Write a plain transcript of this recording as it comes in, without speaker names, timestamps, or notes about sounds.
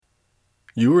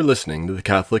You are listening to the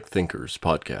Catholic Thinkers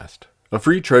Podcast, a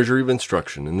free treasury of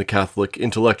instruction in the Catholic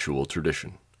intellectual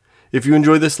tradition. If you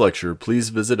enjoy this lecture, please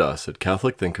visit us at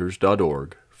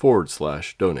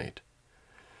catholicthinkers.org/donate.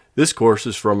 This course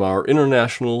is from our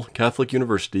International Catholic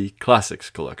University Classics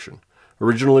Collection,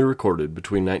 originally recorded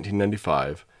between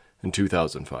 1995 and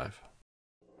 2005.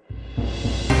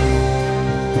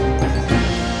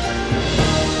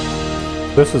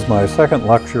 This is my second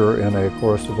lecture in a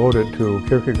course devoted to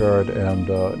Kierkegaard and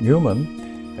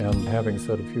Newman, and having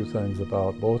said a few things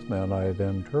about both men, I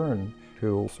then turn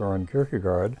to Søren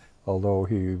Kierkegaard. Although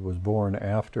he was born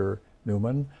after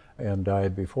Newman and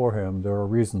died before him, there are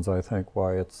reasons, I think,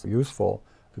 why it's useful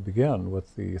to begin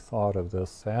with the thought of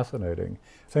this fascinating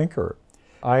thinker.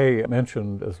 I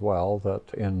mentioned as well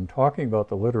that in talking about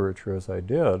the literature as I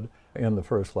did in the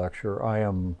first lecture, I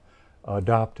am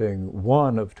adopting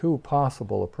one of two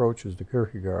possible approaches to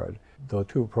Kierkegaard. The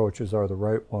two approaches are the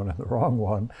right one and the wrong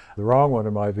one. The wrong one,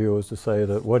 in my view, is to say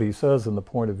that what he says in the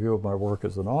point of view of my work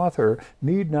as an author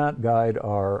need not guide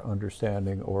our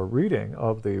understanding or reading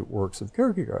of the works of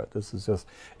Kierkegaard. This is just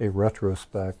a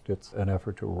retrospect. It's an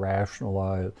effort to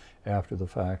rationalize after the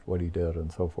fact what he did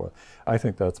and so forth. I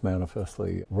think that's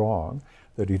manifestly wrong,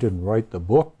 that he didn't write the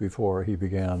book before he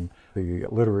began the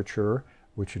literature,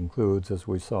 which includes, as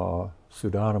we saw,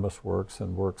 pseudonymous works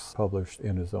and works published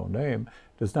in his own name,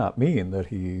 does not mean that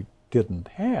he didn't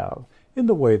have, in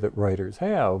the way that writers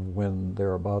have when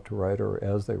they're about to write or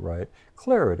as they write,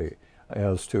 clarity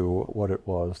as to what it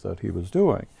was that he was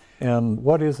doing. And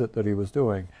what is it that he was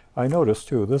doing? I noticed,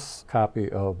 too, this copy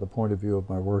of the point of view of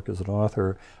my work as an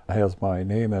author has my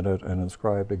name in it and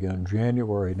inscribed again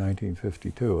January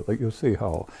 1952. That you'll see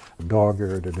how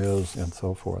dog-eared it is and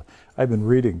so forth. I've been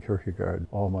reading Kierkegaard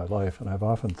all my life, and I've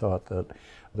often thought that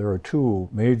there are two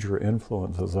major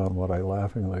influences on what I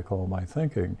laughingly call my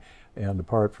thinking, and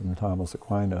apart from Thomas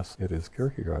Aquinas, it is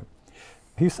Kierkegaard.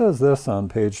 He says this on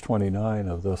page 29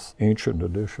 of this ancient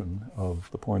edition of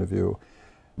the point of view: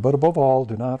 "But above all,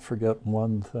 do not forget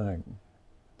one thing,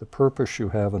 the purpose you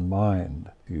have in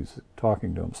mind." He's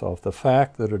talking to himself. "The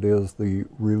fact that it is the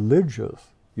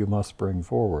religious you must bring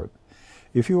forward.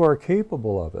 If you are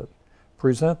capable of it,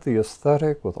 present the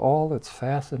aesthetic with all its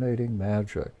fascinating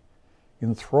magic.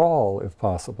 Enthrall, if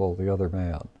possible, the other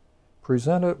man.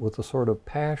 Present it with the sort of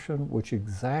passion which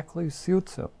exactly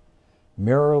suits him,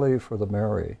 merrily for the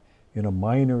merry, in a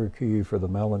minor key for the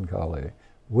melancholy,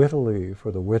 wittily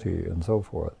for the witty, and so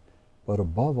forth. But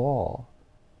above all,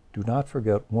 do not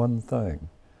forget one thing,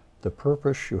 the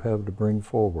purpose you have to bring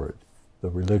forward, the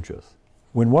religious."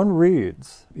 When one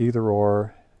reads either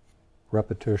or,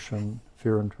 Repetition,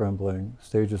 Fear and Trembling,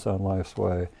 Stages on Life's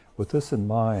Way, with this in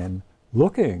mind,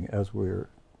 looking, as we're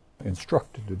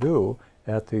instructed to do,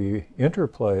 at the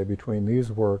interplay between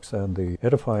these works and the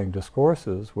edifying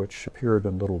discourses which appeared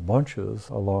in little bunches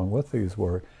along with these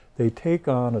works, they take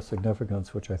on a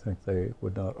significance which I think they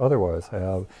would not otherwise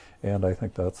have, and I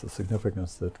think that's the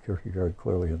significance that Kierkegaard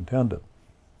clearly intended.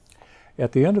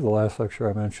 At the end of the last lecture,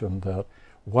 I mentioned that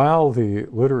while the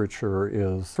literature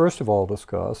is first of all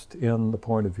discussed in the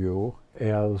point of view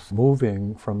as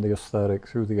moving from the aesthetic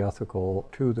through the ethical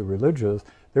to the religious,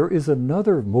 there is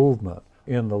another movement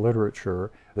in the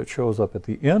literature that shows up at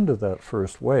the end of that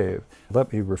first wave.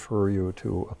 Let me refer you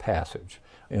to a passage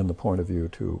in the point of view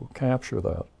to capture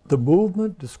that. The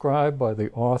movement described by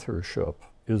the authorship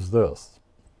is this: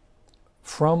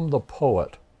 from the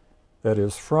poet, that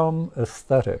is, from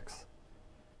aesthetics,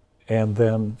 and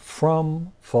then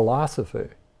from philosophy,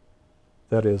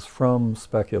 that is, from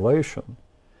speculation,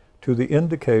 to the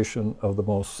indication of the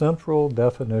most central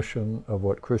definition of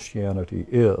what Christianity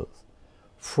is,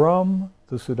 from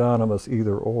the pseudonymous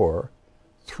either-or,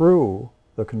 through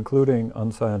the concluding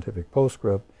unscientific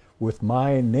postscript, with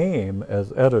my name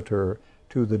as editor,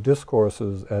 to the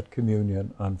discourses at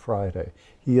communion on Friday.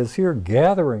 He is here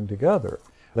gathering together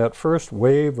that first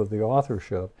wave of the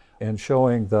authorship and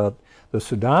showing that the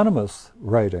pseudonymous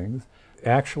writings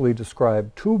actually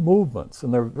describe two movements,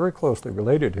 and they're very closely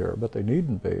related here, but they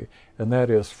needn't be, and that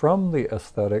is from the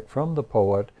aesthetic, from the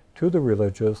poet, to the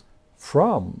religious,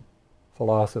 from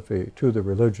philosophy to the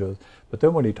religious. But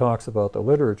then when he talks about the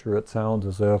literature, it sounds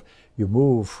as if you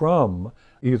move from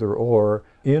either or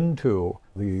into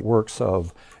the works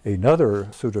of another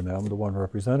pseudonym, the one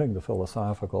representing the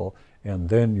philosophical, and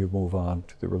then you move on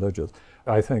to the religious.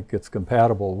 I think it's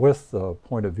compatible with the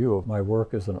point of view of my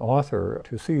work as an author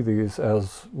to see these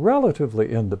as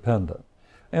relatively independent.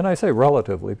 And I say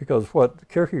relatively because what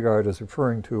Kierkegaard is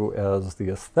referring to as the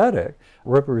aesthetic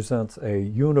represents a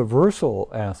universal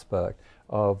aspect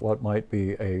of what might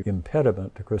be an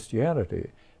impediment to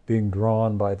Christianity, being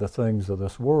drawn by the things of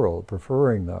this world,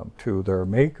 preferring them to their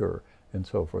maker, and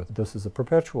so forth. This is a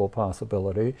perpetual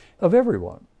possibility of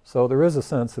everyone. So there is a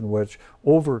sense in which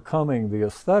overcoming the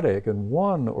aesthetic in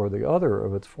one or the other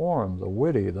of its forms, the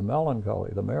witty, the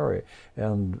melancholy, the merry,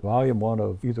 and volume one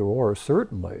of Either Or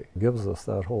certainly gives us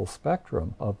that whole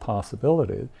spectrum of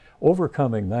possibilities.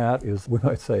 Overcoming that is, we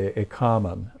might say, a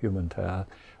common human task,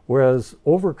 whereas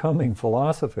overcoming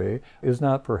philosophy is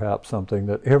not perhaps something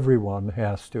that everyone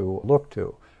has to look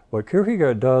to. What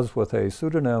Kierkegaard does with a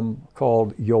pseudonym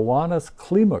called Johannes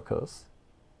Climacus,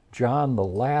 John the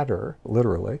Ladder,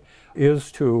 literally,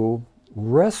 is to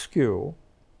rescue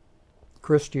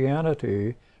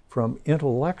Christianity from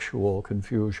intellectual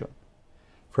confusion,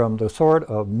 from the sort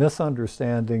of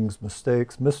misunderstandings,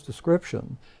 mistakes,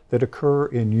 misdescription that occur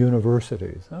in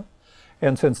universities.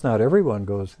 And since not everyone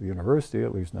goes to the university,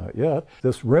 at least not yet,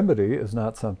 this remedy is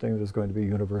not something that is going to be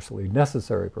universally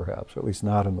necessary, perhaps, or at least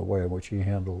not in the way in which he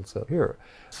handles it here.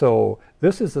 So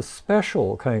this is a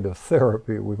special kind of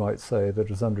therapy, we might say,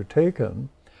 that is undertaken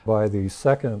by the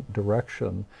second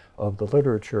direction of the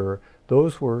literature,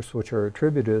 those works which are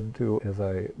attributed to, as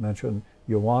I mentioned,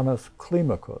 Johannes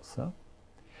Climacus.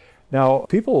 Now,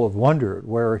 people have wondered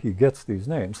where he gets these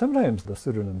names. Sometimes the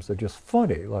pseudonyms are just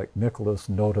funny, like Nicholas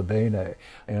Nota Bene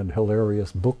and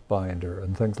Hilarious Bookbinder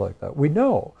and things like that. We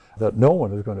know that no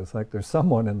one is going to think there's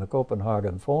someone in the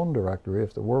Copenhagen phone directory,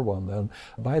 if there were one then,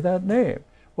 by that name.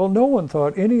 Well, no one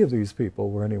thought any of these people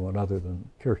were anyone other than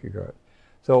Kierkegaard.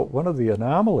 So one of the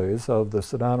anomalies of the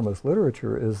pseudonymous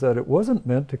literature is that it wasn't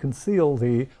meant to conceal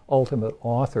the ultimate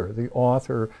author, the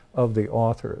author of the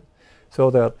authors. So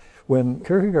that when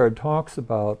Kierkegaard talks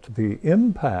about the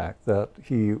impact that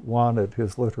he wanted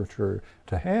his literature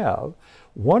to have,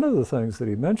 one of the things that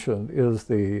he mentioned is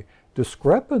the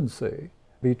discrepancy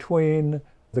between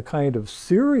the kind of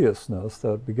seriousness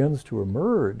that begins to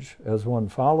emerge as one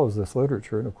follows this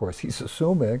literature. And of course, he's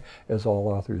assuming, as all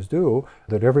authors do,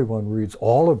 that everyone reads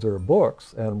all of their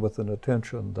books and with an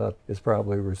attention that is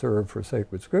probably reserved for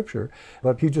sacred scripture.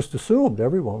 But he just assumed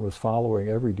everyone was following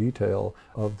every detail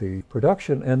of the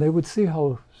production, and they would see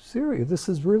how serious this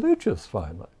is religious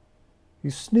finally.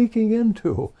 He's sneaking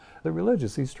into the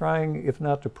religious. He's trying, if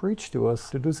not to preach to us,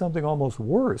 to do something almost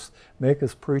worse, make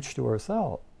us preach to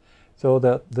ourselves. So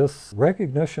that this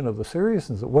recognition of the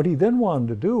seriousness, what he then wanted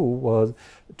to do was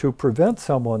to prevent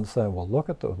someone saying, well, look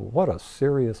at what a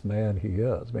serious man he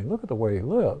is. I mean, look at the way he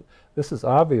lived. This is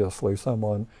obviously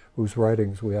someone whose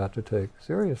writings we ought to take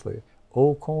seriously.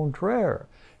 Au contraire,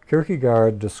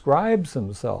 Kierkegaard describes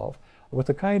himself with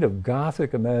a kind of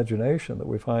Gothic imagination that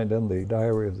we find in the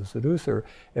Diary of the Seducer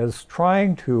as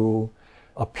trying to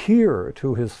appear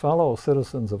to his fellow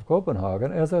citizens of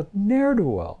Copenhagen as a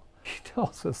ne'er-do-well. He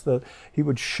tells us that he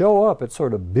would show up at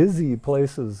sort of busy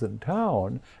places in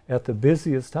town at the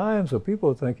busiest times, so people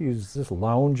would think he's just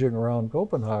lounging around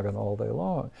Copenhagen all day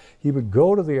long. He would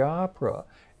go to the opera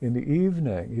in the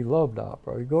evening. He loved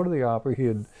opera. He'd go to the opera,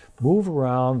 he'd move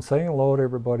around, saying hello to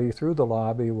everybody through the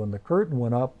lobby. When the curtain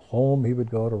went up, home he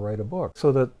would go to write a book.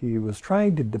 So that he was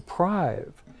trying to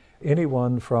deprive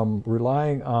anyone from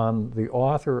relying on the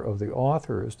author of the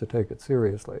authors to take it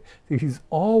seriously. He's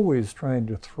always trying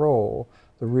to throw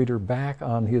the reader back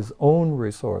on his own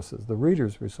resources, the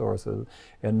reader's resources,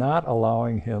 and not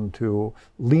allowing him to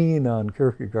lean on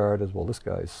Kierkegaard as, well, this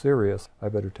guy's serious, I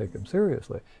better take him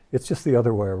seriously. It's just the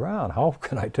other way around. How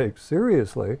can I take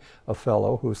seriously a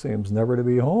fellow who seems never to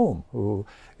be home, who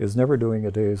is never doing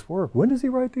a day's work? When does he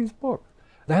write these books?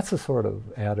 That's the sort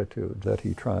of attitude that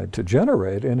he tried to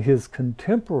generate in his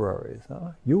contemporaries.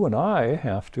 You and I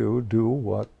have to do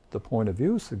what the point of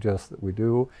view suggests that we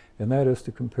do, and that is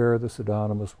to compare the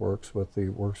pseudonymous works with the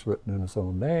works written in his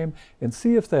own name and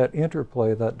see if that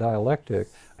interplay, that dialectic,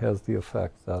 has the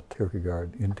effect that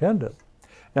Kierkegaard intended.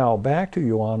 Now, back to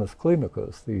Johannes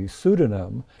Climacus, the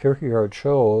pseudonym Kierkegaard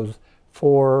chose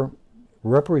for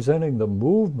representing the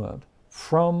movement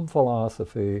from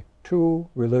philosophy to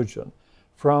religion,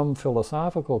 from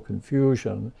philosophical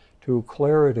confusion to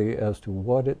clarity as to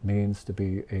what it means to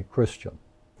be a Christian.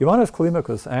 Johannes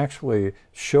Climacus actually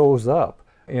shows up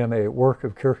in a work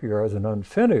of Kierkegaard's, an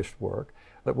unfinished work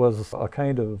that was a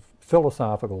kind of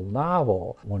philosophical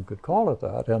novel, one could call it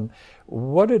that. And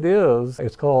what it is,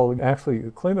 it's called, actually,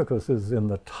 Climacus is in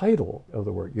the title of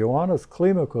the work, Johannes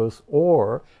Climacus,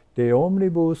 or De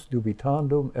Omnibus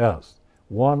Dubitandum Est.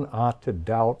 One ought to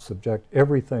doubt, subject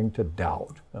everything to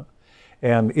doubt.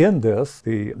 And in this,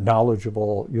 the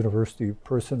knowledgeable university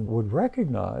person would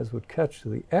recognize, would catch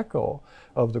the echo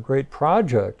of the great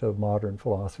project of modern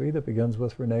philosophy that begins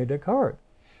with René Descartes,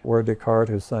 where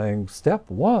Descartes is saying, step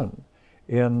one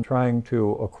in trying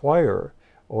to acquire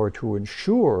or to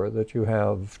ensure that you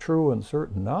have true and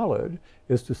certain knowledge,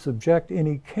 is to subject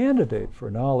any candidate for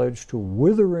knowledge to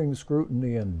withering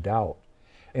scrutiny and doubt.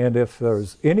 And if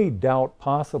there's any doubt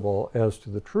possible as to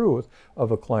the truth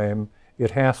of a claim,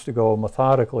 it has to go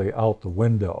methodically out the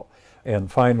window.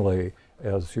 And finally,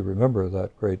 as you remember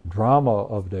that great drama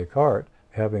of Descartes,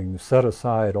 having set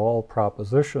aside all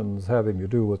propositions having to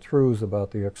do with truths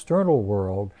about the external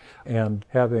world, and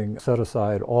having set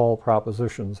aside all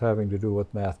propositions having to do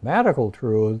with mathematical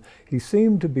truth, he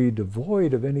seemed to be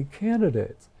devoid of any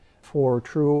candidates for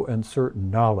true and certain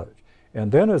knowledge.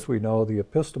 And then, as we know, the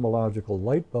epistemological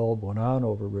light bulb went on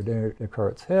over René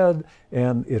Descartes' head,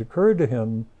 and it occurred to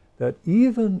him that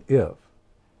even if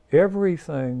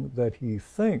everything that he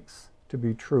thinks to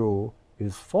be true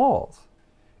is false,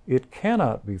 it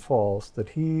cannot be false that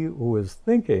he who is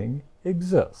thinking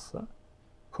exists.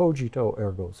 Cogito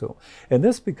ergo sum. And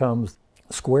this becomes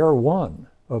square one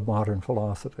of modern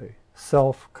philosophy.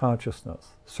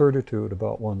 Self-consciousness, certitude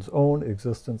about one's own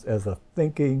existence as a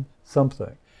thinking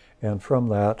something. And from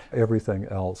that, everything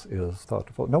else is thought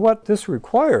to follow. Now what this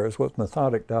requires, what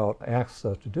methodic doubt asks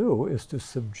us to do, is to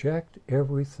subject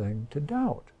everything to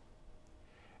doubt.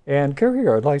 And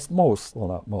Kierkegaard, like most, well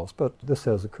not most, but this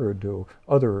has occurred to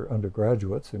other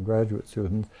undergraduates and graduate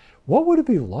students, what would it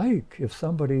be like if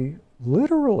somebody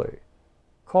literally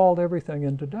called everything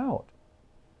into doubt?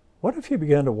 What if you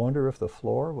began to wonder if the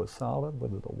floor was solid,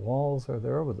 whether the walls are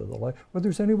there, whether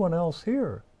there's anyone else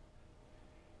here?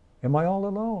 Am I all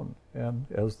alone? And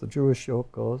as the Jewish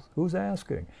joke goes, who's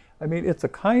asking? I mean, it's a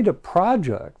kind of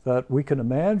project that we can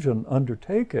imagine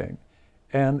undertaking.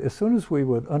 And as soon as we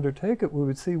would undertake it, we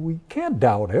would see we can't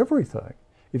doubt everything.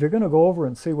 If you're going to go over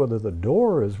and see whether the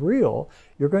door is real,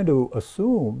 you're going to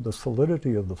assume the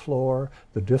solidity of the floor,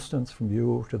 the distance from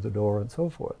you to the door, and so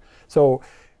forth. So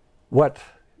what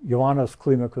Johannes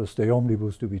Climacus De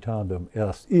Omnibus Dubitandum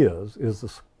Est is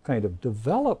this kind of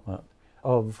development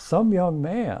of some young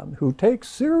man who takes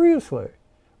seriously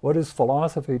what his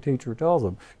philosophy teacher tells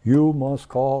him. You must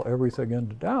call everything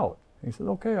into doubt. He said,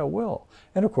 okay, I will.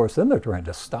 And of course, then they're trying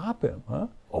to stop him.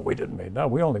 Oh, we didn't mean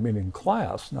that. We only mean in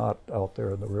class, not out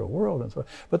there in the real world. And so,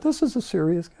 but this is a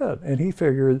serious kid. And he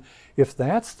figured, if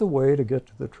that's the way to get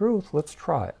to the truth, let's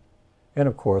try it. And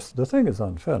of course, the thing is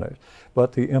unfinished,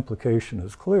 but the implication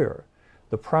is clear.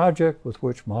 The project with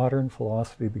which modern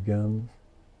philosophy begins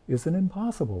is an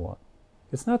impossible one.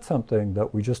 It's not something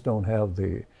that we just don't have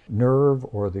the nerve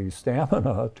or the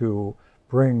stamina to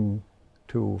bring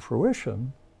to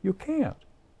fruition. You can't.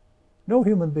 No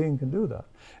human being can do that.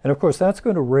 And of course, that's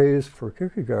going to raise for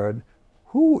Kierkegaard,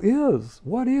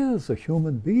 what is a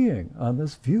human being on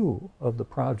this view of the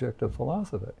project of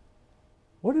philosophy?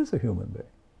 What is a human being?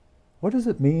 What does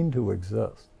it mean to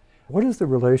exist? What is the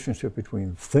relationship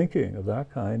between thinking of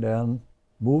that kind and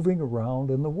moving around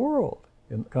in the world,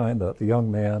 in the kind that the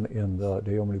young man in the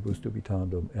De Omnibus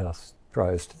Dubitandum Est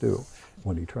tries to do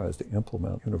when he tries to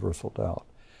implement universal doubt?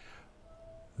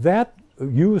 That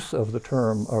use of the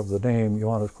term, of the name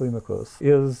Johannes Climacus,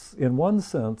 is in one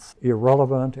sense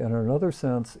irrelevant, and in another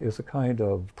sense is a kind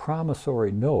of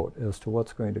promissory note as to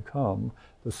what's going to come,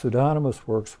 the pseudonymous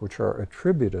works which are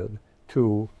attributed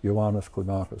to Johannes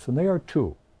Climacus. And they are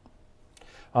two.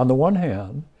 On the one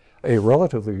hand, a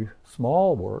relatively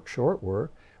small work, short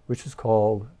work, which is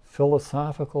called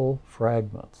Philosophical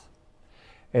Fragments.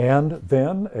 And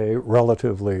then a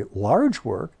relatively large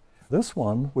work, this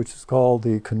one, which is called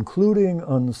the Concluding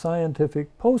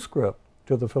Unscientific Postscript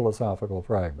to the Philosophical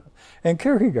Fragment. And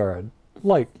Kierkegaard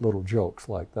liked little jokes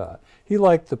like that. He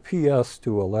liked the PS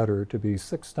to a letter to be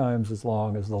 6 times as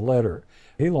long as the letter.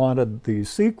 He wanted the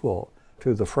sequel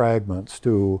to the fragments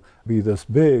to be this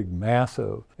big,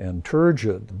 massive, and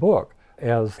turgid book.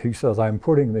 As he says, I'm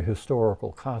putting the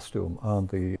historical costume on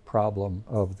the problem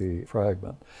of the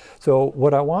fragment. So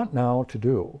what I want now to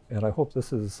do, and I hope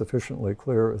this is sufficiently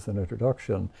clear as an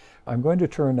introduction, I'm going to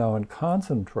turn now and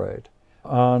concentrate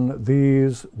on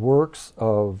these works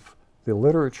of the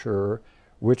literature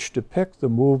which depict the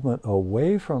movement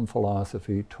away from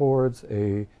philosophy towards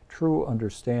a true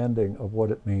understanding of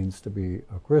what it means to be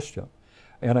a Christian.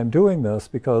 And I'm doing this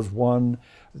because, one,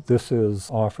 this is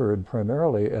offered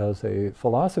primarily as a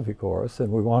philosophy course,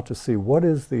 and we want to see what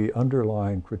is the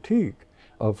underlying critique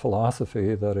of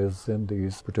philosophy that is in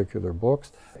these particular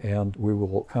books, and we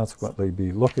will consequently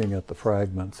be looking at the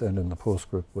fragments and in the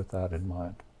postscript with that in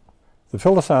mind. The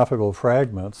Philosophical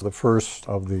Fragments, the first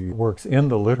of the works in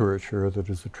the literature that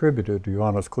is attributed to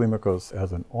Johannes Climacus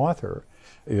as an author,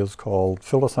 is called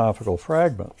Philosophical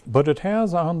Fragment. But it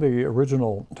has on the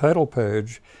original title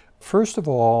page, first of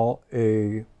all,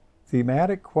 a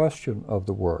thematic question of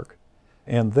the work,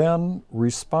 and then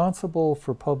responsible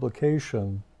for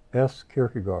publication, S.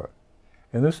 Kierkegaard.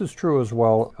 And this is true as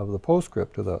well of the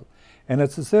postscript to that. And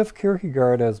it's as if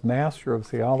Kierkegaard, as master of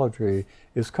theology,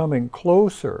 is coming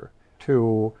closer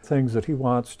to things that he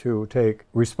wants to take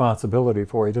responsibility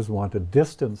for. He doesn't want to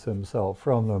distance himself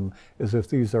from them, as if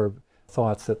these are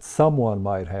thoughts that someone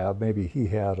might have, maybe he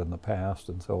had in the past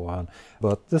and so on.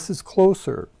 But this is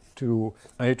closer to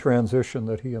a transition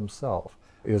that he himself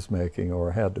is making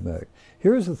or had to make.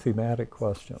 Here's a thematic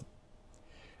question.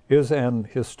 Is an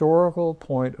historical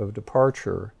point of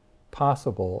departure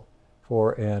possible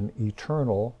for an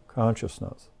eternal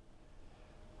consciousness?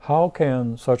 How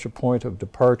can such a point of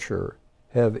departure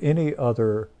have any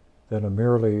other than a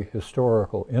merely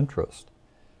historical interest?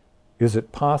 Is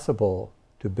it possible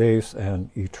to base an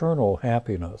eternal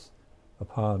happiness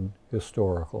upon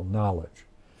historical knowledge?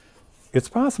 It's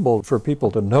possible for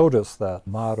people to notice that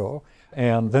motto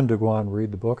and then to go on and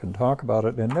read the book and talk about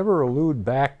it and never allude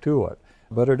back to it.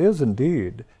 But it is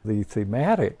indeed the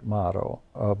thematic motto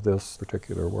of this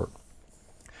particular work.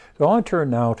 So I want to turn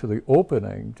now to the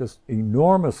opening, just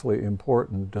enormously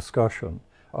important discussion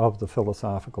of the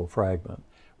philosophical fragment,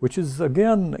 which is,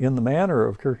 again, in the manner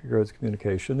of Kierkegaard's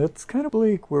communication. It's kind of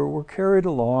bleak. We're carried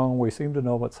along, we seem to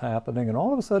know what's happening, and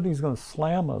all of a sudden he's going to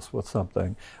slam us with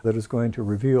something that is going to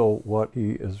reveal what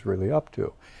he is really up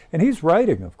to. And he's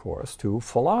writing, of course, to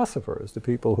philosophers, to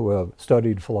people who have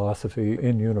studied philosophy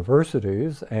in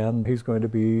universities, and he's going to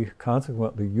be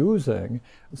consequently using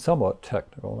somewhat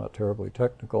technical, not terribly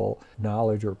technical,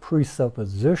 knowledge or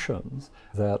presuppositions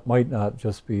that might not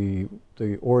just be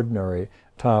the ordinary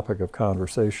topic of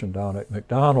conversation down at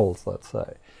McDonald's, let's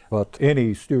say. But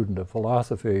any student of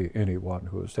philosophy, anyone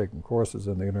who has taken courses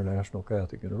in the International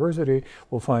Catholic University,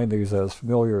 will find these as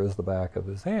familiar as the back of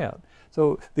his hand.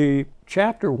 So the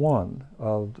chapter 1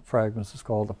 of the fragments is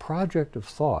called The Project of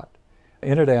Thought,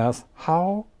 and it asks,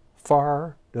 how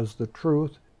far does the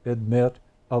truth admit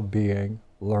of being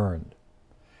learned?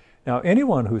 Now,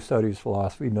 anyone who studies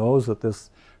philosophy knows that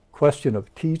this question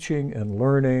of teaching and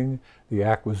learning, the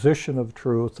acquisition of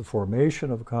truth, the formation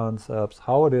of concepts,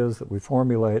 how it is that we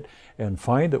formulate and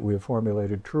find that we have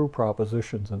formulated true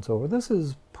propositions and so on. This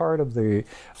is part of the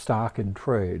stock in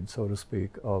trade, so to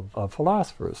speak, of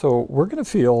philosophers. So we're going to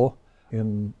feel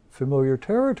in familiar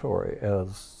territory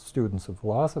as students of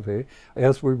philosophy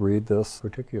as we read this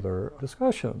particular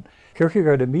discussion.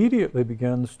 Kierkegaard immediately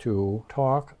begins to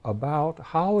talk about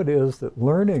how it is that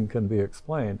learning can be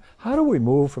explained. How do we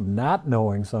move from not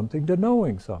knowing something to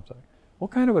knowing something?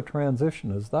 What kind of a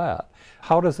transition is that?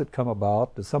 How does it come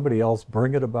about? Does somebody else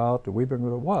bring it about? Do we bring it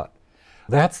about? What?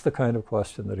 That's the kind of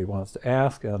question that he wants to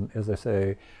ask, and as I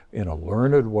say, in a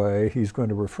learned way, he's going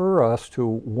to refer us to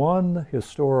one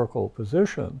historical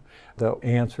position that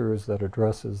answers, that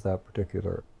addresses that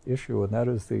particular issue, and that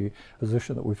is the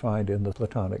position that we find in the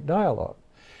Platonic dialogue.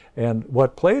 And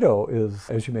what Plato is,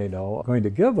 as you may know, going to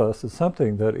give us is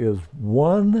something that is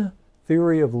one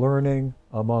theory of learning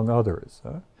among others.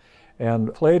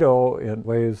 And Plato, in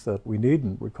ways that we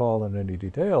needn't recall in any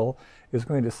detail, is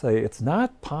going to say it's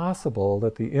not possible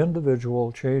that the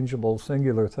individual, changeable,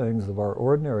 singular things of our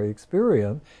ordinary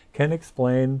experience can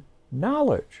explain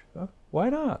knowledge. Why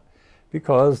not?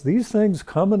 Because these things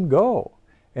come and go.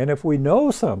 And if we know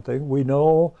something, we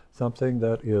know something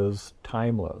that is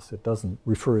timeless. It doesn't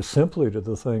refer simply to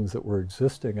the things that were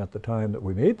existing at the time that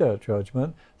we made that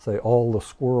judgment, say all the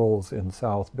squirrels in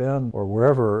South Bend or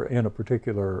wherever in a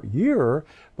particular year.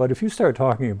 But if you start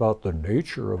talking about the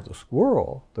nature of the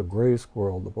squirrel, the gray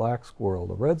squirrel, the black squirrel,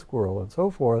 the red squirrel, and so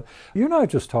forth, you're not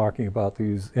just talking about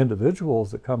these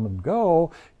individuals that come and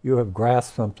go. You have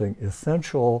grasped something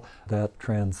essential that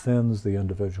transcends the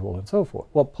individual and so forth.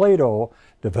 Well, Plato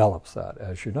develops that,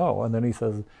 as you know, and then he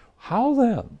says, how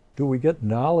then do we get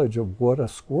knowledge of what a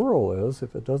squirrel is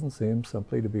if it doesn't seem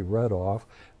simply to be read off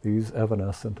these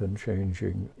evanescent and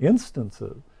changing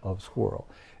instances of squirrel?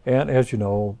 And as you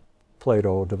know,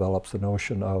 Plato develops the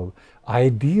notion of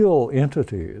ideal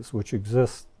entities which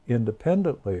exist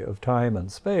independently of time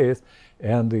and space,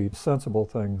 and the sensible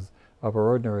things of our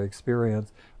ordinary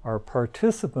experience are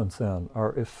participants in,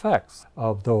 are effects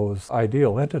of those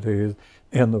ideal entities,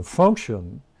 and the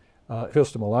function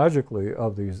epistemologically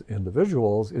of these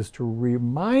individuals is to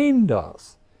remind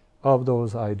us of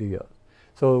those ideas.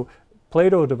 So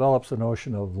Plato develops a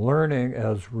notion of learning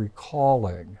as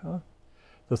recalling.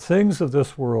 The things of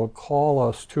this world call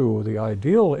us to the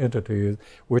ideal entities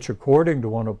which, according to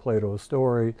one of Plato's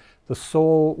stories, the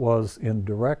soul was in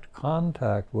direct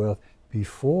contact with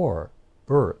before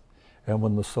birth. and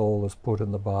when the soul is put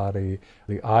in the body,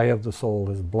 the eye of the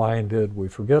soul is blinded. We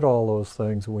forget all those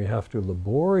things, and we have to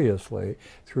laboriously,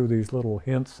 through these little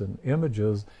hints and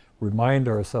images, remind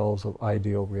ourselves of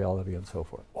ideal reality and so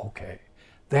forth. Okay,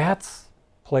 that's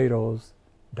Plato's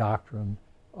doctrine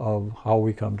of how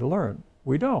we come to learn.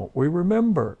 We don't. We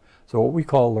remember. So what we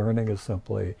call learning is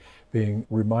simply being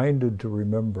reminded to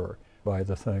remember by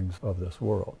the things of this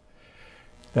world.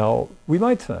 Now, we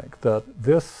might think that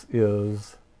this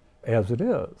is, as it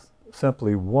is,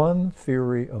 simply one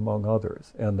theory among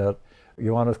others, and that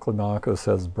Ioannis Climacus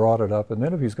has brought it up, and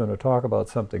then if he's going to talk about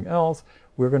something else,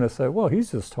 we're going to say, well,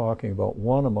 he's just talking about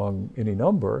one among any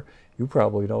number. You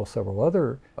probably know several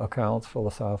other accounts,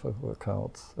 philosophical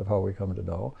accounts of how we come to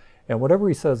know. And whatever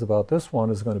he says about this one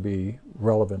is going to be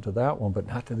relevant to that one, but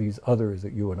not to these others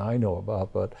that you and I know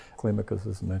about, but Climacus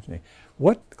is mentioning.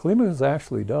 What Climacus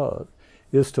actually does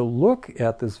is to look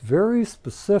at this very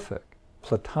specific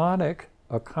Platonic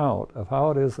account of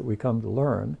how it is that we come to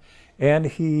learn, and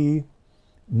he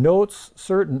notes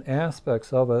certain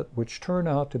aspects of it which turn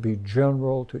out to be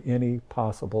general to any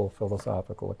possible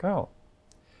philosophical account.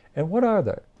 And what are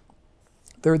they?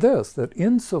 They're this, that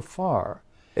insofar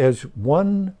as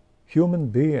one human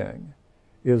being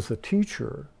is a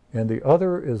teacher and the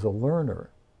other is a learner,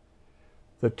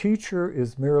 the teacher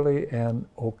is merely an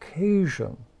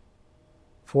occasion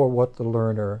for what the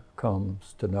learner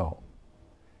comes to know.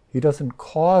 He doesn't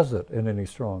cause it in any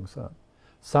strong sense.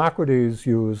 Socrates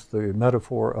used the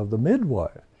metaphor of the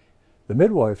midwife. The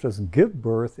midwife doesn't give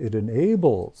birth, it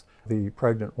enables the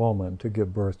pregnant woman to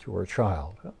give birth to her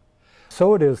child.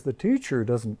 So it is the teacher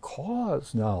doesn't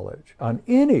cause knowledge on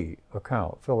any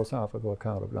account, philosophical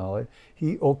account of knowledge.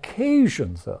 He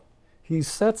occasions it. He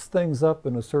sets things up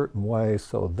in a certain way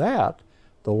so that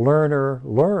the learner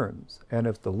learns. And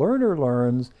if the learner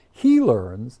learns, he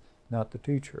learns, not the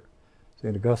teacher.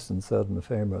 St. Augustine said in the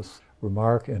famous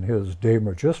remark in his De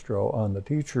Magistro on the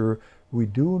teacher, we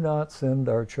do not send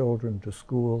our children to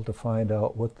school to find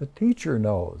out what the teacher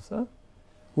knows.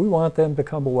 We want them to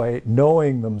come away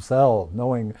knowing themselves,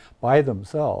 knowing by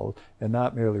themselves, and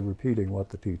not merely repeating what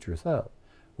the teacher said.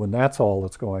 When that's all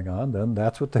that's going on, then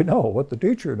that's what they know, what the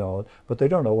teacher knows, but they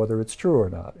don't know whether it's true or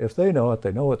not. If they know it,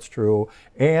 they know it's true.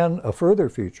 And a further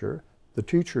feature, the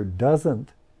teacher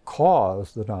doesn't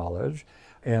cause the knowledge.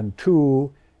 And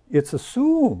two, it's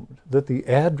assumed that the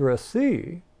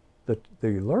addressee, the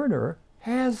learner,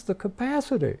 has the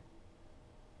capacity.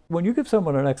 When you give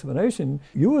someone an explanation,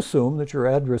 you assume that your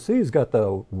addressee's got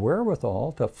the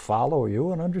wherewithal to follow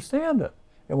you and understand it.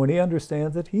 And when he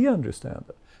understands it, he understands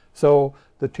it. So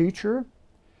the teacher,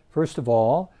 first of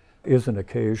all, is an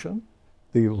occasion.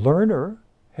 The learner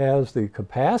has the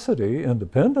capacity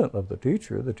independent of the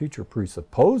teacher. The teacher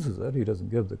presupposes it. He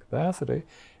doesn't give the capacity.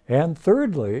 And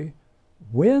thirdly,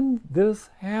 when this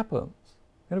happens,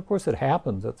 and of course it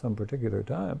happens at some particular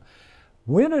time,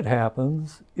 when it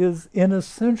happens is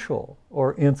inessential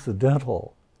or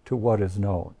incidental to what is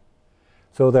known.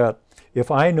 So that if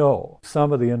I know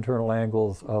some of the internal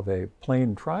angles of a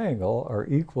plane triangle are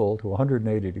equal to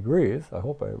 180 degrees, I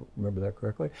hope I remember that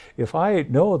correctly, if I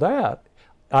know that,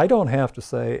 I don't have to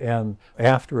say, and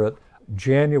after it,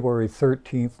 January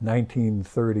 13th,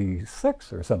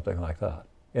 1936 or something like that.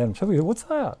 And somebody said, what's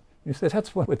that? You say,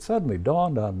 that's when it suddenly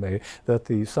dawned on me that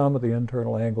the sum of the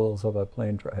internal angles of a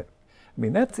plane triangle. I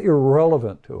mean, that's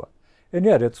irrelevant to it. And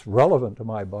yet it's relevant to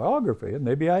my biography, and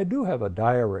maybe I do have a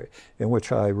diary in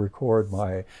which I record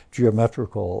my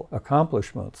geometrical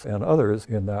accomplishments and others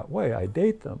in that way. I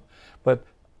date them. But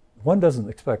one doesn't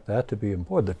expect that to be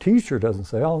important. The teacher doesn't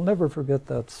say, I'll never forget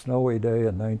that snowy day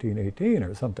in 1918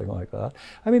 or something like that.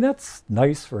 I mean, that's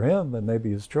nice for him and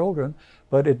maybe his children,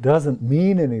 but it doesn't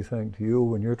mean anything to you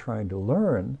when you're trying to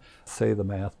learn, say, the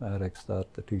mathematics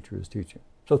that the teacher is teaching.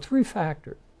 So three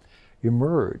factors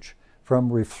emerge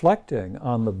from reflecting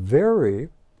on the very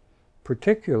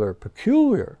particular,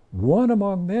 peculiar, one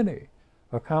among many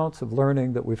accounts of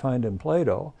learning that we find in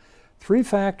Plato, three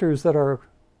factors that are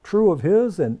true of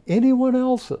his and anyone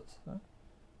else's.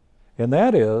 And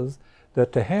that is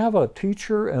that to have a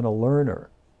teacher and a learner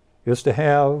is to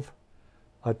have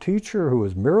a teacher who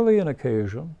is merely an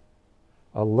occasion,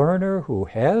 a learner who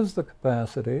has the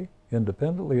capacity,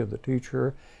 independently of the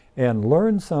teacher, and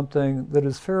learns something that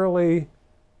is fairly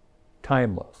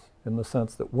timeless, in the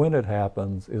sense that when it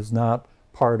happens is not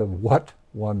part of what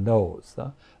one knows.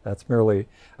 That's merely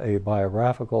a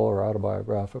biographical or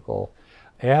autobiographical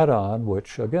add-on,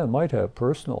 which again might have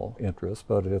personal interest,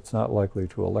 but it's not likely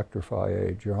to electrify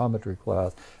a geometry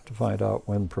class to find out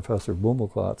when Professor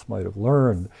Blumenklotz might have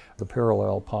learned the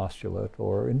parallel postulate,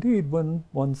 or indeed when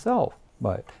oneself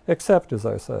Right. Except, as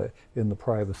I say, in the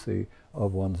privacy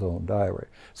of one's own diary.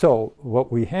 So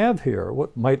what we have here,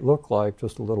 what might look like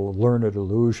just a little learned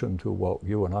allusion to what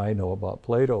you and I know about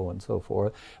Plato and so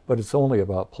forth, but it's only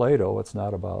about Plato. It's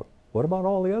not about, what about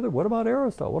all the other, what about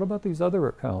Aristotle? What about these other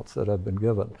accounts that have been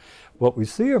given? What we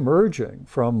see emerging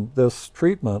from this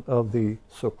treatment of the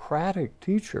Socratic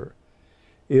teacher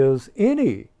is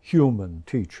any human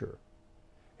teacher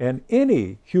and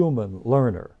any human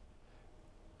learner.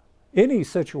 Any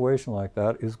situation like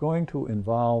that is going to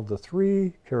involve the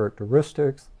three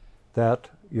characteristics that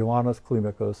Ioannis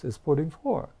Climacus is putting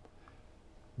forth.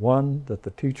 One, that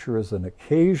the teacher is an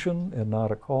occasion and not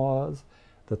a cause,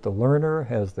 that the learner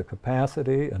has the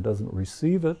capacity and doesn't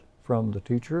receive it from the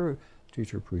teacher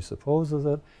presupposes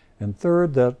it, and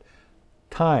third, that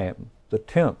time, the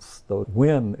tense, the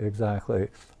when exactly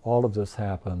all of this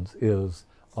happens is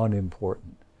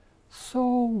unimportant. So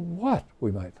what,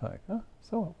 we might think, huh?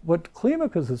 So what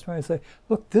Climacus is trying to say,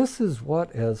 look, this is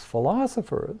what, as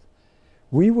philosophers,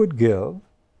 we would give,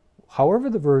 however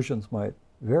the versions might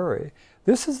vary.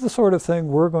 This is the sort of thing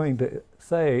we're going to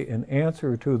say in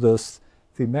answer to this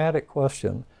thematic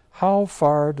question, how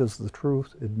far does the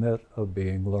truth admit of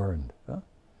being learned? Huh?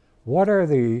 What are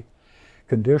the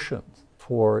conditions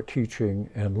for teaching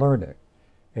and learning?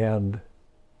 And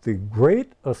the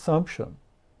great assumption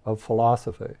of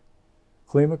philosophy,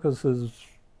 Climacus is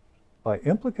by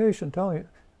implication telling you,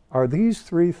 are these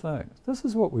three things. This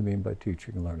is what we mean by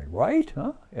teaching and learning, right?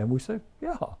 Huh? And we say,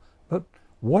 yeah, but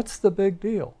what's the big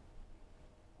deal?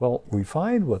 Well, we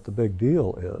find what the big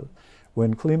deal is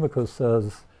when Climacus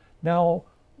says, now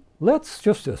let's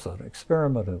just as an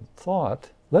experiment in thought,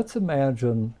 let's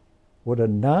imagine what a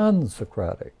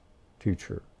non-Socratic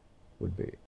teacher would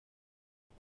be.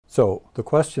 So the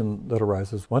question that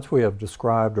arises, once we have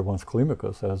described, or once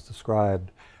Climacus has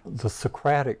described the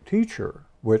Socratic teacher,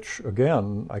 which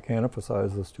again, I can't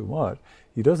emphasize this too much,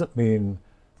 he doesn't mean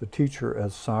the teacher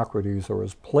as Socrates or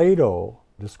as Plato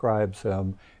describes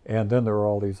him, and then there are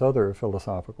all these other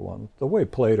philosophical ones. The way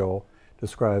Plato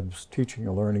describes teaching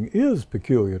and learning is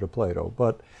peculiar to Plato,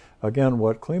 but again,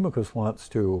 what Climacus wants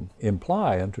to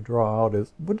imply and to draw out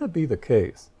is, wouldn't it be the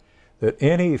case that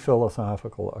any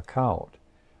philosophical account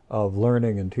of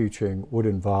learning and teaching would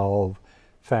involve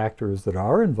factors that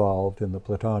are involved in the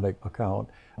Platonic account,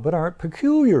 but aren't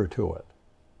peculiar to it?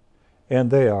 And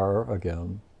they are,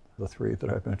 again, the three that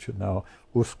I mentioned now,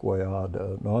 usque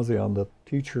ad nauseam. The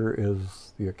teacher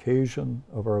is the occasion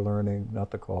of our learning,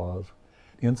 not the cause.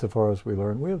 Insofar as we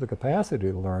learn, we have the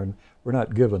capacity to learn. We're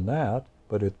not given that,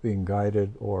 but it's being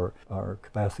guided, or our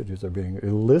capacities are being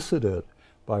elicited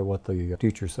by what the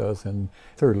teacher says. And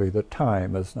thirdly, the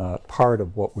time is not part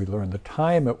of what we learn. The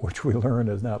time at which we learn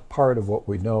is not part of what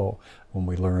we know when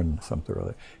we learn something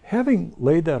early. Having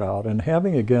laid that out and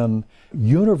having again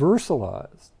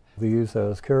universalized these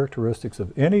as characteristics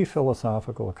of any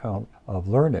philosophical account of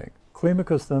learning,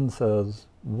 Climacus then says,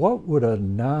 what would a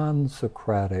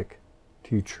non-Socratic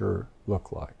teacher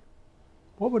look like?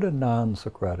 What would a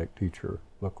non-Socratic teacher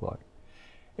look like?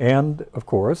 And of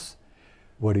course,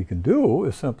 what he can do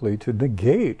is simply to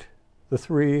negate the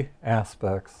three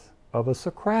aspects of a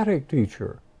Socratic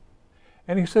teacher.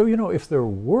 And he said, if there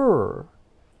were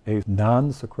a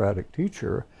non-Socratic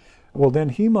teacher, well, then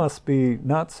he must be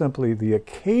not simply the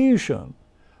occasion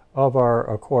of our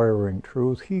acquiring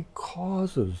truth, he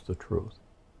causes the truth.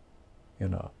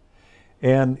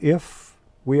 And if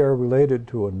we are related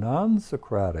to a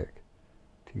non-Socratic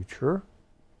teacher,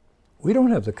 we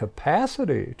don't have the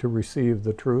capacity to receive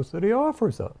the truth that he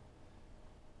offers us.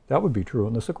 That would be true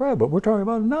in the Socratic, but we're talking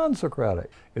about a non-Socratic.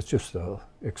 It's just an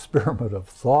experiment of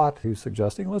thought he's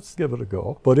suggesting. Let's give it a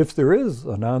go. But if there is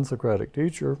a non-Socratic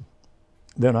teacher,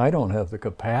 then I don't have the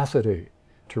capacity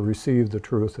to receive the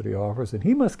truth that he offers, and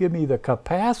he must give me the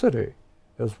capacity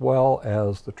as well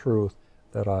as the truth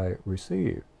that I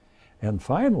receive. And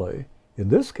finally, in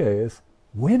this case,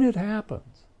 when it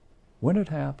happens,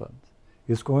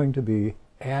 is going to be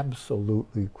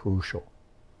absolutely crucial.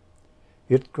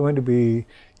 It's going to be,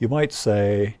 you might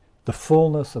say, the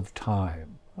fullness of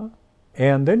time.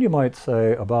 And then you might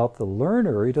say about the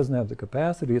learner, he doesn't have the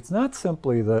capacity. It's not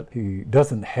simply that he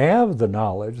doesn't have the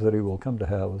knowledge that he will come to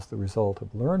have as the result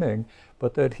of learning,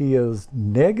 but that he is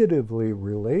negatively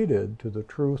related to the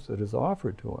truth that is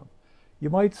offered to him. You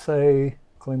might say,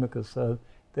 Climacus said,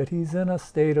 that he's in a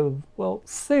state of,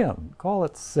 sin. Call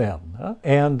it sin.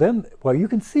 And then, you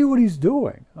can see what he's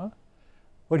doing.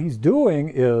 What he's doing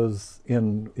is,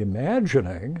 in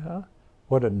imagining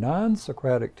what a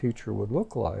non-Socratic teacher would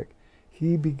look like,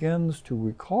 he begins to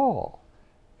recall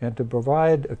and to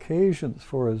provide occasions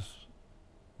for his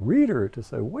reader to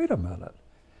say, wait a minute,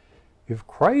 If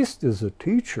Christ is a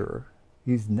teacher,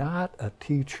 he's not a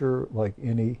teacher like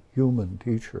any human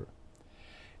teacher.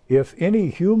 If any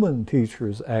human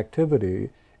teacher's activity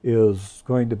is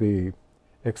going to be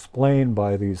explained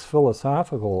by these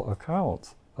philosophical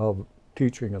accounts of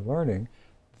teaching and learning,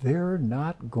 they're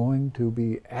not going to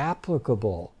be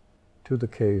applicable to the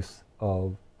case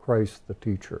of Christ the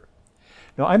teacher.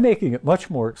 Now, I'm making it much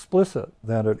more explicit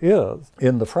than it is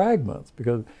in the fragments,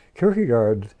 because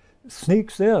Kierkegaard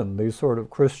sneaks in these sort of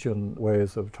Christian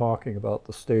ways of talking about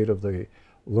the state of the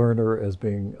learner as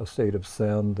being a state of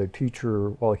sin. The teacher,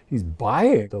 well, he's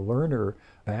buying the learner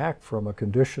back from a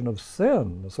condition of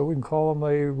sin, so we can call him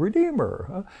a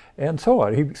redeemer, and so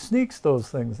on. He sneaks those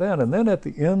things in, and then at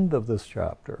the end of this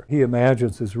chapter, he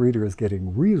imagines his reader is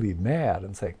getting really mad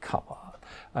and saying, come on.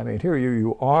 I mean, here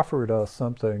you offered us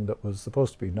something that was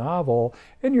supposed to be novel,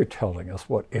 and you're telling us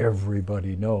what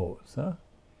everybody knows. Huh?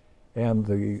 And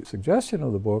the suggestion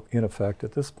of the book, in effect,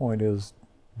 at this point is,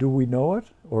 do we know it,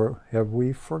 or have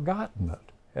we forgotten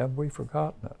it? Have we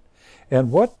forgotten it?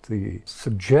 And what the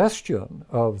suggestion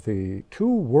of the two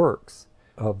works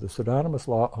of the pseudonymous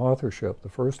authorship, the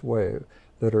first wave,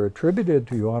 that are attributed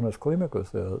to Johannes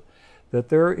Climacus is that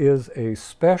there is a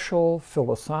special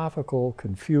philosophical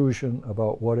confusion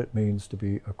about what it means to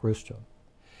be a Christian.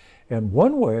 And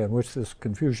one way in which this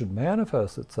confusion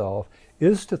manifests itself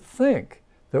is to think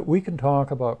that we can talk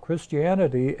about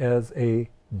Christianity as a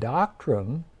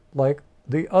doctrine like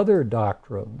the other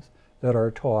doctrines that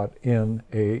are taught in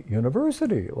a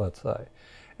university, let's say.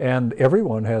 And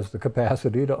everyone has the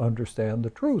capacity to understand the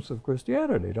truths of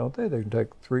Christianity, don't they? They can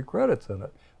take 3 credits in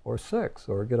it, or 6,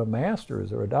 or get a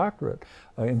master's or a doctorate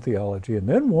in theology, and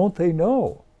then won't they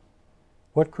know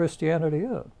what Christianity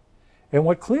is? And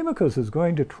what Climacus is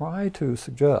going to try to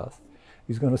suggest,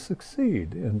 he's going to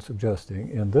succeed in suggesting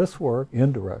in this work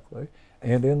indirectly,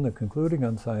 and in the concluding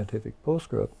unscientific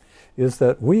postscript, is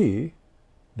that we,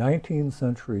 19th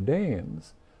century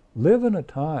Danes, live in a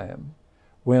time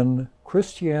when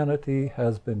Christianity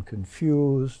has been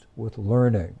confused with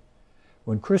learning,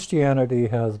 when Christianity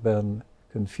has been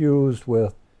confused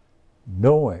with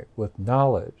knowing, with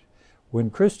knowledge, when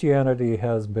Christianity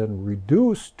has been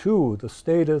reduced to the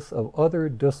status of other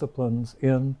disciplines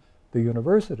in the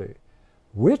university.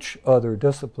 Which other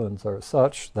disciplines are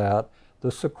such that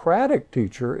the Socratic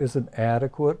teacher is an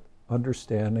adequate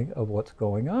understanding of what's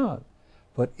going on?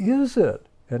 But is it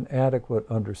an adequate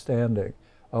understanding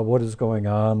of what is going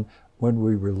on when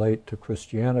we relate to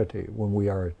Christianity, when we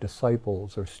are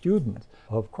disciples or students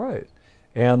of Christ?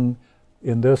 And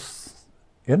in this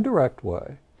indirect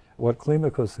way, what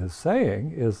Climacus is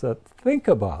saying is that think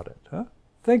about it.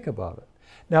 Think about it.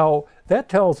 Now, that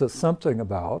tells us something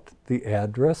about the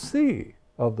addressee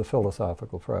of the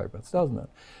philosophical fragments, doesn't it?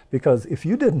 Because if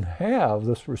you didn't have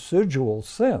this residual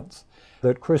sense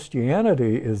that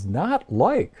Christianity is not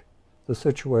like the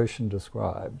situation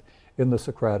described in the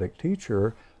Socratic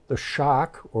teacher, the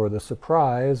shock or the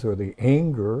surprise or the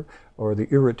anger or the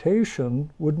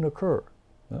irritation wouldn't occur.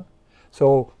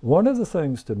 So one of the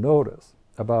things to notice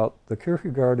about the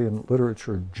Kierkegaardian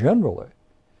literature generally,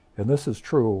 and this is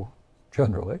true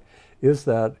generally, is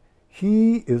that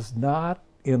he is not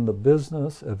in the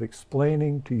business of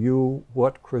explaining to you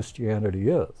what Christianity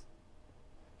is.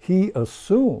 He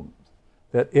assumes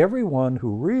that everyone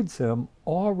who reads him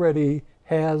already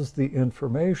has the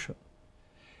information.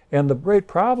 And the great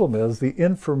problem is the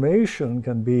information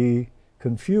can be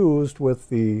confused with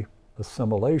the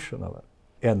assimilation of it.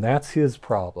 And that's his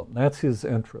problem, that's his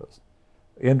interest.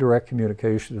 Indirect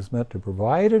communication is meant to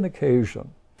provide an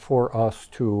occasion for us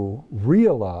to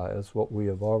realize what we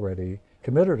have already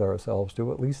committed ourselves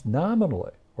to, at least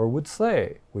nominally, or would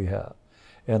say we have.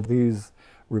 And these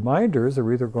reminders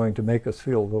are either going to make us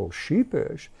feel a little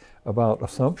sheepish about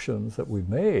assumptions that we've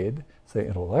made, say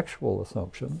intellectual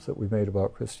assumptions that we've made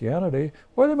about Christianity,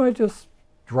 or they might just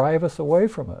drive us away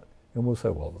from it. And we'll say,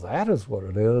 well, that is what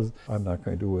it is. I'm not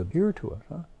going to adhere to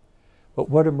it. But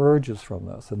what emerges from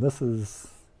this, and this is,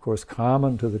 of course,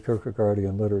 common to the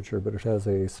Kierkegaardian literature, but it has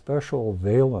a special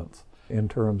valence in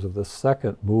terms of the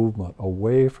second movement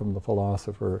away from the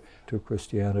philosopher to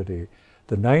Christianity.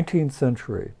 The 19th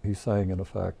century, he's saying in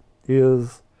effect,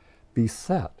 is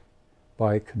beset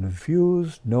by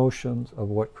confused notions of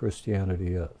what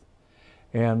Christianity is.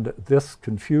 And this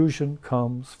confusion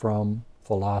comes from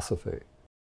philosophy.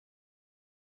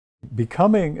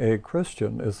 Becoming a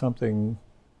Christian is something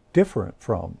different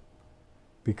from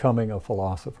becoming a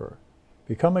philosopher.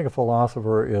 Becoming a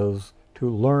philosopher is to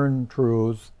learn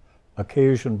truths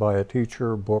occasioned by a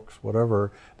teacher, books,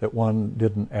 whatever, that one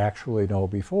didn't actually know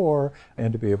before,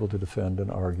 and to be able to defend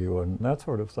and argue and that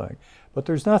sort of thing. But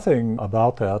there's nothing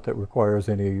about that that requires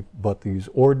any but these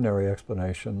ordinary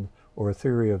explanations or a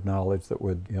theory of knowledge that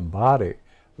would embody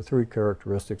the three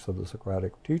characteristics of the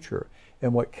Socratic teacher.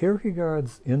 And what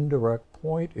Kierkegaard's indirect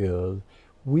point is,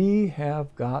 we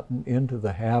have gotten into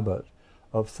the habit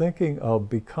of thinking of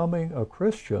becoming a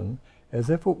Christian as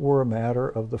if it were a matter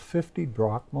of the 50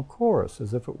 drachma course,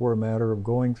 as if it were a matter of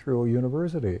going through a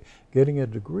university, getting a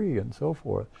degree, and so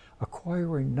forth,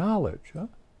 acquiring knowledge. Huh?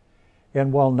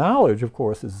 And while knowledge, of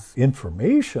course, is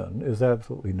information, is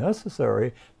absolutely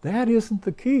necessary, that isn't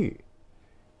the key.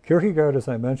 Kierkegaard, as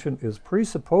I mentioned, is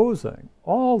presupposing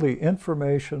all the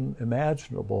information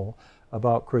imaginable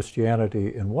about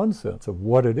Christianity in one sense of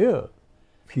what it is.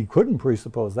 If he couldn't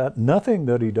presuppose that, nothing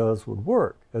that he does would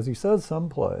work. As he says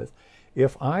someplace,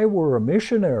 if I were a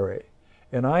missionary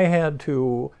and I had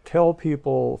to tell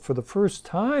people for the first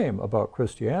time about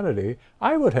Christianity,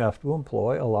 I would have to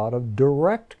employ a lot of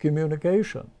direct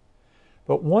communication.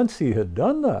 But once he had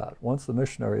done that, once the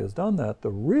missionary has done that,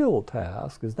 the real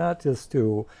task is not just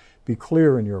to be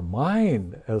clear in your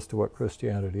mind as to what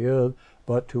Christianity is,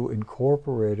 but to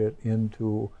incorporate it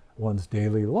into one's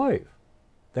daily life.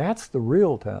 That's the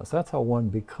real task. That's how one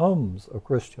becomes a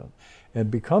Christian. And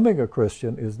becoming a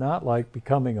Christian is not like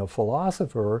becoming a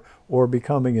philosopher or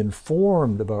becoming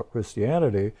informed about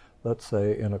Christianity, let's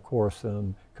say in a course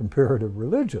in comparative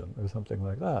religion or something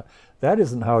like that. That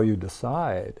isn't how you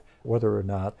decide whether or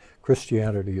not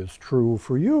Christianity is true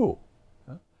for you.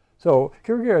 So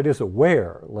Kierkegaard is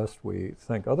aware, lest we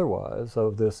think otherwise,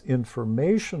 of this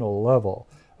informational level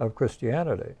of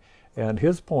Christianity. And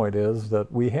his point is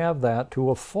that we have that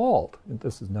to a fault. And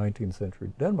this is 19th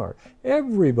century Denmark.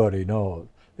 Everybody knows.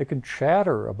 They can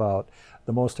chatter about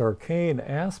the most arcane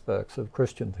aspects of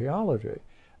Christian theology,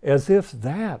 as if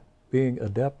that, being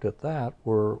adept at that,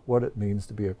 were what it means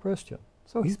to be a Christian.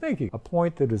 So he's making a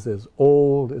point that is as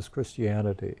old as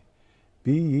Christianity.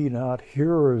 Be ye not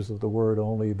hearers of the word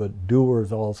only, but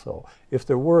doers also. If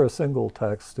there were a single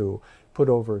text to put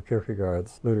over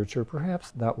Kierkegaard's literature,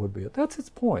 perhaps that would be it. That's its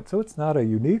point. So it's not a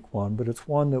unique one, but it's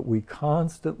one that we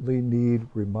constantly need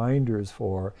reminders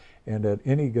for, and at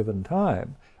any given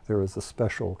time, there is a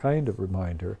special kind of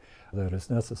reminder that is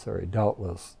necessary.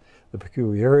 Doubtless, the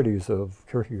peculiarities of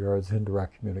Kierkegaard's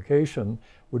indirect communication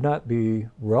would not be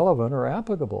relevant or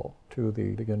applicable to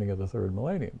the beginning of the third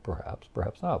millennium,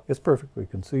 perhaps not. It's perfectly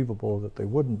conceivable that they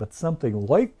wouldn't, but something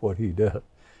like what he did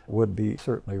would be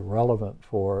certainly relevant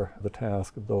for the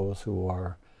task of those who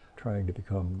are trying to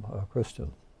become a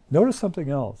Christian. Notice something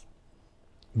else,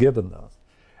 given this,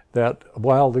 that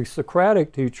while the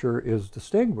Socratic teacher is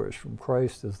distinguished from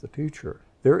Christ as the teacher,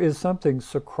 there is something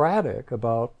Socratic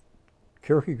about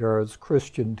Kierkegaard's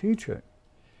Christian teaching,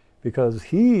 because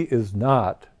he is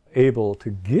not able to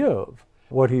give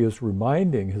what he is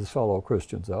reminding his fellow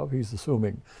Christians of. He's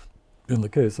assuming, in the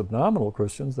case of nominal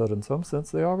Christians, that in some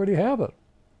sense they already have it.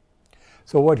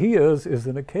 So what he is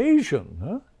an occasion.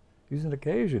 Huh? He's an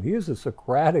occasion. He is a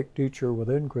Socratic teacher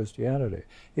within Christianity.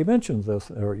 He mentions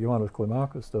this, or Ioannis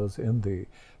Climacus does, in the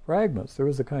fragments. There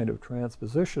is a kind of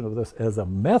transposition of this as a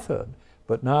method,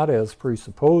 but not as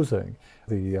presupposing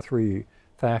the three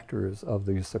factors of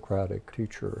the Socratic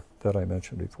teacher that I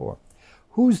mentioned before.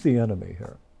 Who's the enemy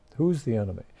here? Who's the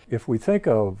enemy? If we think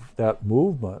of that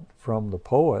movement from the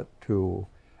poet to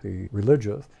the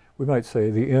religious, we might say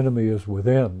the enemy is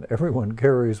within. Everyone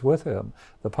carries with him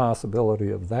the possibility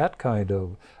of that kind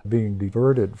of being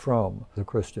diverted from the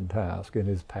Christian task in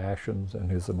his passions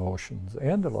and his emotions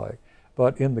and the like.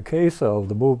 But in the case of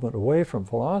the movement away from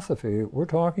philosophy, we're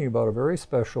talking about a very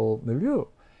special milieu.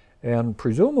 And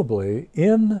presumably,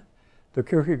 in the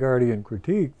Kierkegaardian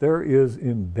critique, there is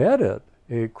embedded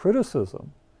a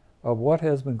criticism of what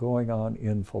has been going on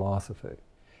in philosophy.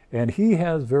 And he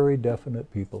has very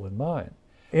definite people in mind.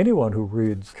 Anyone who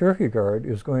reads Kierkegaard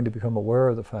is going to become aware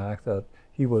of the fact that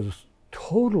he was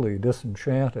totally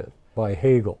disenchanted by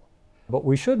Hegel. But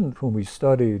we shouldn't, whom we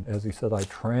studied, as he said, I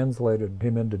translated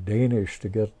him into Danish to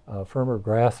get a firmer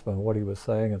grasp on what he was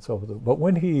saying and so forth. But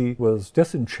when he was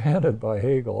disenchanted by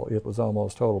Hegel, it was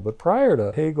almost total. But prior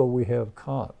to Hegel, we have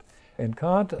Kant. And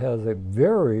Kant has a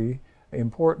very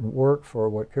important work for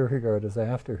what Kierkegaard is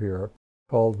after here,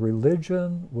 called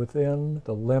Religion Within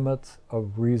the Limits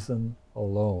of Reason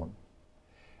Alone.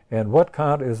 And what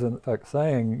Kant is in fact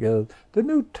saying is, the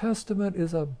New Testament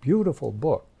is a beautiful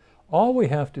book. All we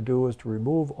have to do is to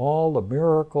remove all the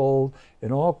miracles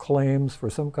and all claims for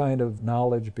some kind of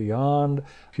knowledge beyond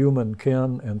human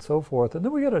kin and so forth. And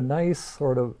then we get a nice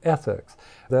sort of ethics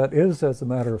that is, as a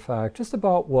matter of fact, just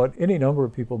about what any number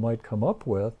of people might come up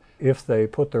with if they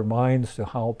put their minds to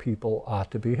how people ought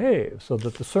to behave. So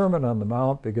that the Sermon on the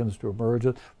Mount begins to emerge.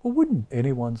 Well, wouldn't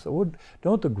anyone say,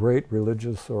 don't the great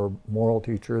religious or moral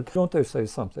teachers, don't they say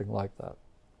something like that?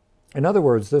 In other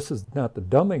words, this is not the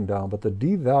dumbing down, but the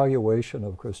devaluation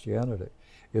of Christianity.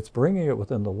 It's bringing it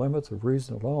within the limits of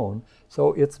reason alone,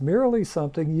 so it's merely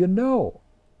something you know.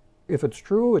 If it's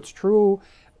true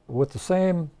with the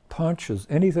same punch as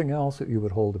anything else that you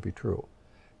would hold to be true.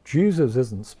 Jesus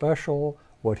isn't special,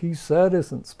 what he said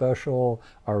isn't special,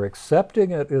 our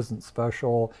accepting it isn't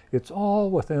special, it's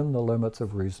all within the limits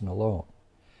of reason alone.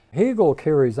 Hegel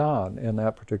carries on in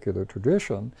that particular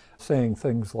tradition, saying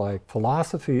things like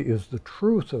philosophy is the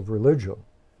truth of religion,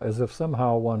 as if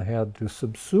somehow one had to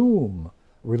subsume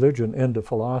religion into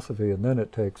philosophy and then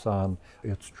it takes on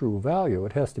its true value.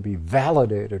 It has to be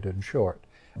validated, in short,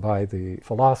 by the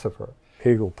philosopher.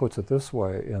 Hegel puts it this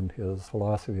way in his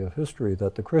philosophy of history,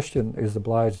 that the Christian is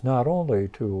obliged not only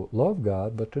to love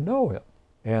God, but to know him.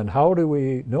 And how do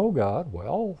we know God?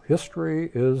 Well, history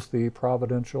is the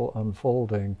providential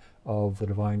unfolding of the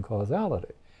divine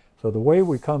causality. So the way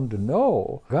we come to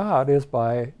know God is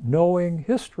by knowing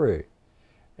history.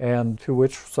 And to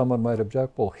which someone might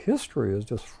object, well, history is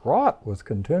just fraught with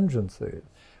contingencies,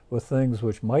 with things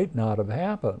which might not have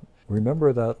happened.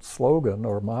 Remember that slogan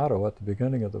or motto at the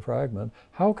beginning of the fragment.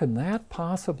 How can that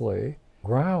possibly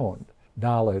ground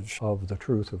knowledge of the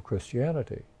truth of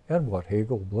Christianity? And what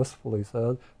Hegel blissfully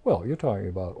says, well, you're talking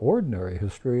about ordinary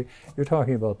history, you're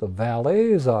talking about the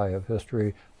valet's eye of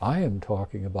history, I am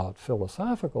talking about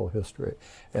philosophical history.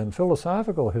 And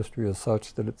philosophical history is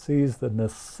such that it sees the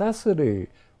necessity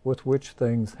with which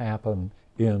things happen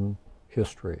in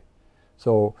history.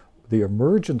 So the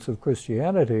emergence of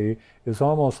Christianity is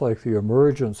almost like the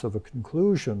emergence of a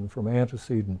conclusion from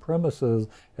antecedent premises,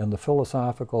 and the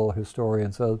philosophical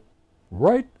historian says,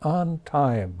 right on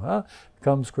time,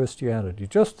 comes Christianity,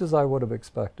 just as I would have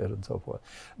expected, and so forth.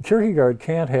 Kierkegaard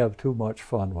can't have too much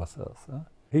fun with this.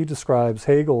 He describes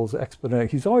Hegel's explanation.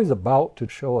 He's always about to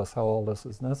show us how all this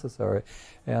is necessary.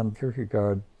 And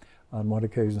Kierkegaard, on one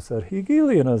occasion, said,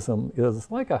 Hegelianism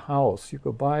is like a house. You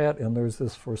go by it, and there's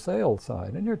this for sale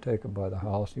sign, and you're taken by the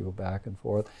house, you go back and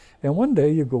forth. And one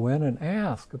day you go in and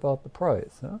ask about the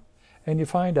price. And you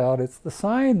find out it's the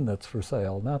sign that's for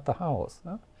sale, not the house.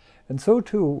 And so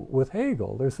too with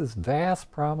Hegel, there's this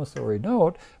vast promissory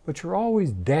note, but you're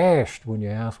always dashed when you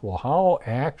ask, well, how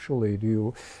actually do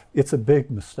you, it's a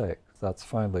big mistake. That's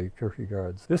finally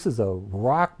Kierkegaard's. This is a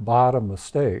rock bottom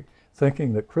mistake,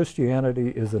 thinking that Christianity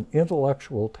is an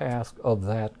intellectual task of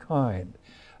that kind,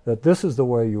 that this is the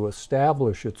way you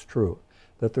establish its truth,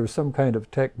 that there's some kind of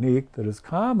technique that is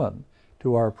common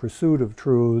to our pursuit of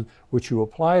truth, which you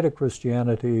apply to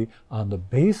Christianity. On the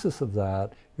basis of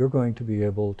that, you're going to be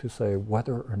able to say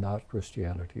whether or not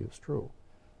Christianity is true.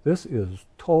 This is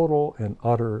total and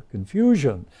utter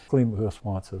confusion Climacus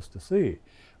wants us to see.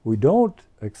 We don't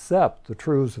accept the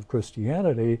truths of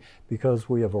Christianity because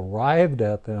we have arrived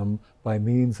at them by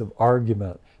means of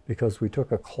argument, because we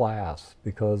took a class,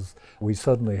 because we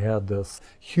suddenly had this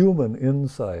human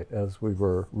insight as we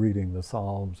were reading the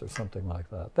Psalms or something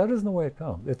like that. That isn't the way it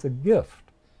comes. It's a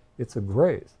gift. It's a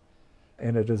grace.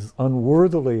 And it is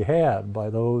unworthily had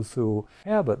by those who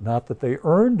have it, not that they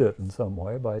earned it in some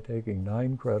way by taking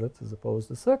 9 credits as opposed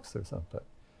to 6 or something.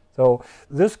 So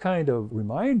this kind of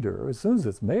reminder, as soon as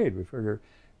it's made, we figure,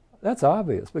 that's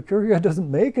obvious, but Kierkegaard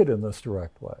doesn't make it in this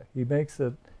direct way. He makes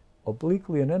it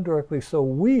obliquely and indirectly, so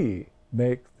we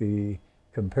make the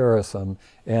comparison,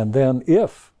 and then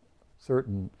if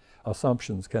certain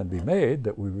assumptions can be made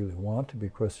that we really want to be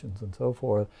Christians and so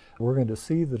forth, we're going to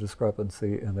see the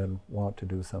discrepancy and then want to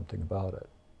do something about it.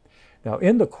 Now,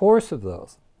 in the course of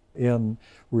this, in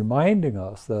reminding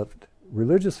us that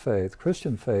religious faith,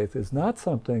 Christian faith, is not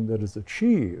something that is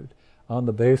achieved on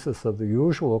the basis of the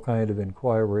usual kind of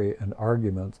inquiry and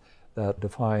arguments that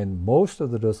define most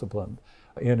of the discipline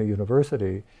in a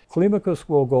university, Climacus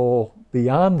will go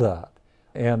beyond that.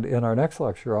 And in our next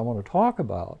lecture, I want to talk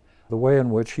about the way in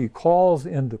which he calls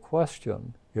into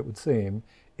question, it would seem,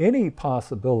 any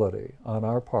possibility on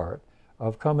our part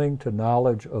of coming to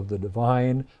knowledge of the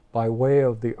divine by way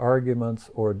of the arguments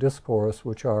or discourse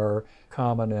which are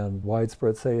common and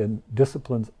widespread, say, in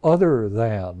disciplines other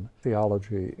than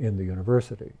theology in the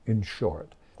university, in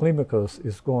short. Climacus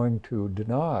is going to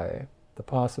deny the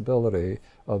possibility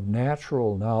of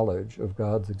natural knowledge of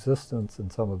God's existence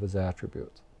and some of his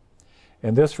attributes.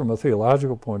 And this, from a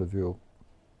theological point of view,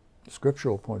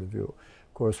 scriptural point of view,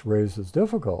 of course, raises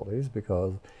difficulties,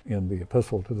 because in the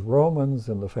Epistle to the Romans,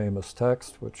 in the famous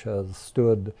text which has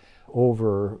stood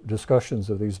over discussions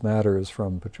of these matters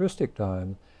from patristic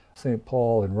time, St.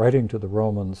 Paul, in writing to the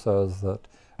Romans, says that,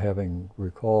 having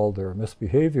recalled their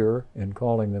misbehavior in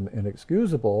calling them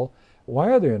inexcusable,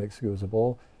 why are they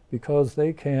inexcusable? Because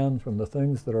they can, from the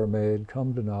things that are made,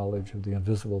 come to knowledge of the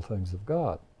invisible things of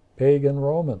God. Pagan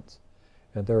Romans.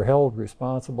 And they're held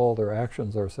responsible, their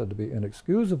actions are said to be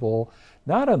inexcusable,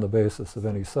 not on the basis of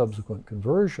any subsequent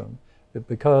conversion, but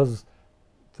because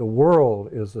the world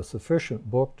is a sufficient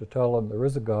book to tell them there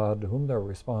is a God to whom they're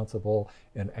responsible,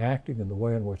 and acting in the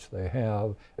way in which they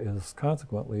have is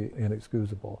consequently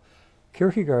inexcusable.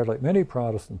 Kierkegaard, like many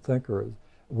Protestant thinkers,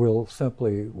 will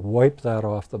simply wipe that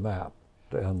off the map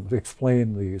and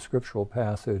explain the scriptural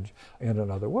passage in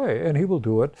another way. And he will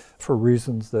do it for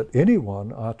reasons that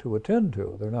anyone ought to attend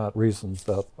to. They're not reasons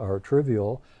that are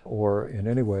trivial or in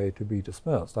any way to be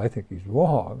dismissed. I think he's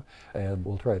wrong, and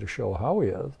we'll try to show how he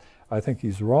is. I think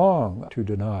he's wrong to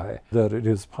deny that it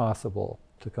is possible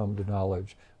to come to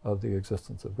knowledge of the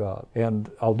existence of God. And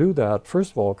I'll do that,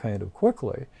 first of all, kind of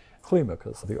quickly.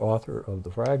 Climacus, the author of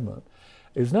the fragment,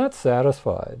 is not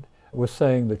satisfied with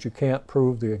saying that you can't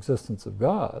prove the existence of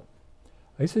God.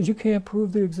 He says you can't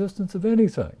prove the existence of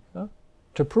anything. Huh?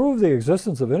 To prove the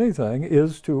existence of anything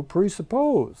is to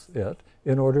presuppose it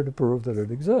in order to prove that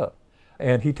it exists.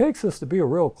 And he takes this to be a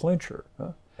real clincher.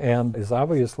 Huh? And is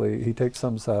obviously, he takes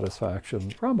some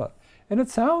satisfaction from it. And it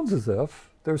sounds as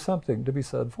if there's something to be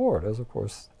said for it, as of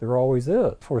course there always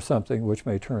is, for something which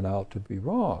may turn out to be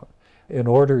wrong. In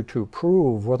order to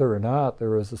prove whether or not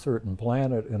there is a certain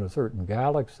planet in a certain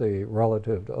galaxy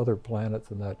relative to other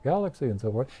planets in that galaxy and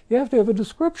so forth, you have to have a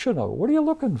description of it. What are you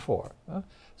looking for? Huh?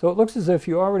 So it looks as if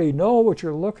you already know what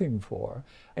you're looking for,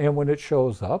 and when it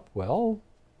shows up, well,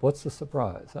 what's the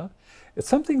surprise? Huh? It's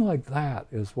something like that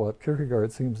is what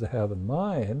Kierkegaard seems to have in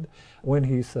mind when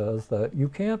he says that you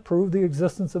can't prove the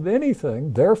existence of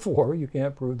anything, therefore you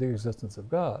can't prove the existence of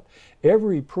God.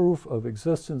 Every proof of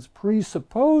existence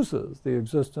presupposes the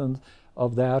existence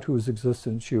of that whose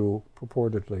existence you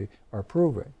purportedly are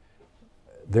proving.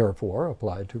 Therefore,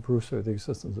 applied to proofs of the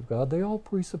existence of God, they all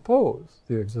presuppose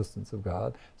the existence of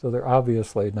God, so they're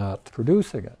obviously not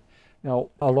producing it. Now,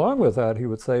 along with that, he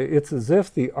would say, it's as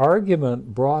if the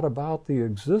argument brought about the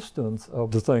existence of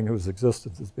the thing whose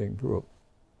existence is being proved.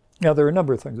 Now, there are a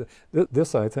number of things.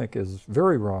 This, I think, is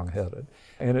very wrong-headed,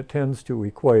 and it tends to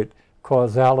equate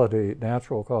causality,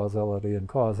 natural causality, and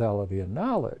causality in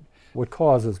knowledge. What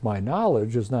causes my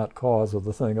knowledge is not cause of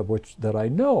the thing of which that I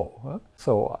know. Huh?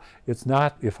 So it's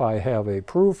not if I have a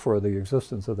proof for the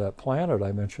existence of that planet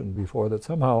I mentioned before that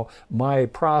somehow my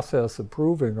process of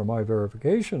proving or my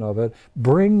verification of it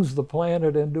brings the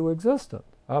planet into existence.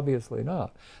 Obviously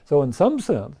not. So in some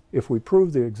sense, if we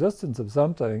prove the existence of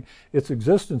something, its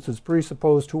existence is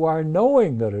presupposed to our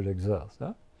knowing that it exists.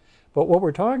 Huh? But what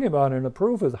we're talking about in a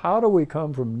proof is how do we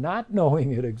come from not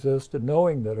knowing it exists to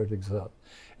knowing that it exists?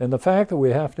 And the fact that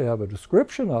we have to have a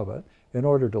description of it in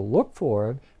order to look for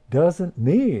it doesn't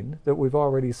mean that we've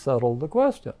already settled the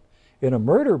question. In a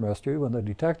murder mystery, when the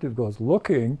detective goes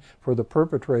looking for the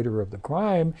perpetrator of the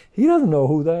crime, he doesn't know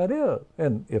who that is.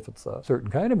 And if it's a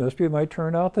certain kind of mystery, it might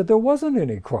turn out that there wasn't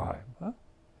any crime, huh?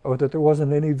 Or that there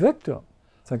wasn't any victim.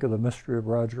 Think of the mystery of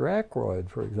Roger Ackroyd,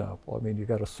 for example. I mean, you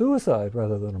got a suicide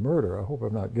rather than a murder. I hope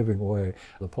I'm not giving away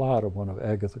the plot of one of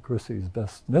Agatha Christie's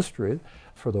best mysteries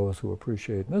for those who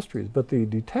appreciate mysteries. But the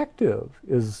detective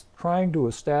is trying to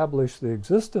establish the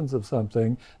existence of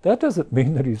something. That doesn't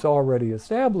mean that he's already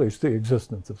established the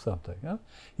existence of something. Huh?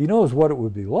 He knows what it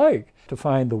would be like to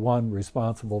find the one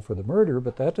responsible for the murder,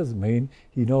 but that doesn't mean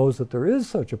he knows that there is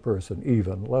such a person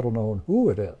even, let alone who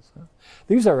it is. Huh?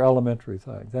 These are elementary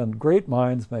things, and great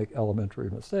minds make elementary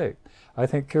mistakes. I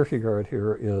think Kierkegaard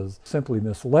here is simply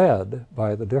misled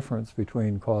by the difference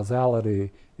between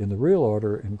causality in the real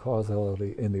order and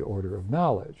causality in the order of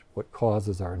knowledge. What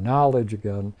causes our knowledge,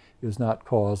 again, is not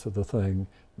cause of the thing,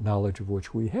 knowledge of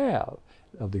which we have,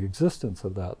 of the existence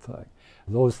of that thing.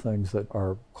 Those things that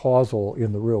are causal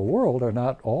in the real world are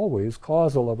not always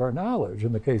causal of our knowledge.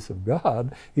 In the case of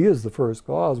God, he is the first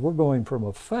cause. We're going from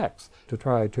effects to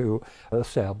try to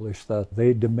establish that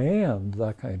they demand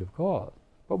that kind of cause.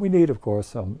 But we need, of course,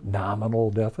 some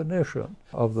nominal definition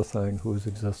of the thing whose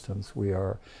existence we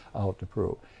are out to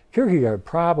prove. Kierkegaard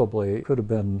probably could have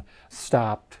been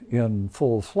stopped in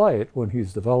full flight when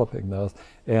he's developing this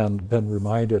and been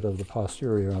reminded of the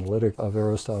posterior analytic of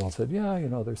Aristotle and said, yeah, you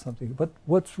know, there's something. But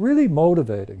what's really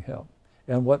motivating him,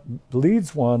 And what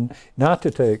leads one not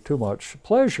to take too much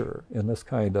pleasure in this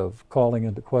kind of calling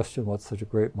into question what such a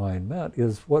great mind meant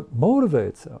is what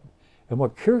motivates him. And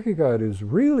what Kierkegaard is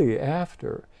really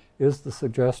after is the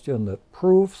suggestion that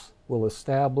proofs will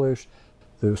establish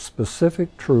the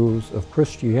specific truths of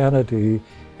Christianity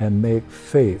and make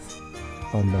faith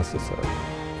unnecessary.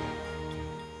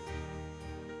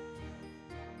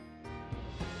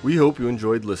 We hope you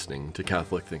enjoyed listening to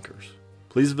Catholic Thinkers.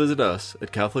 Please visit us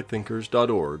at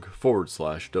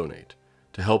catholicthinkers.org/donate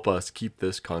to help us keep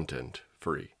this content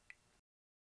free.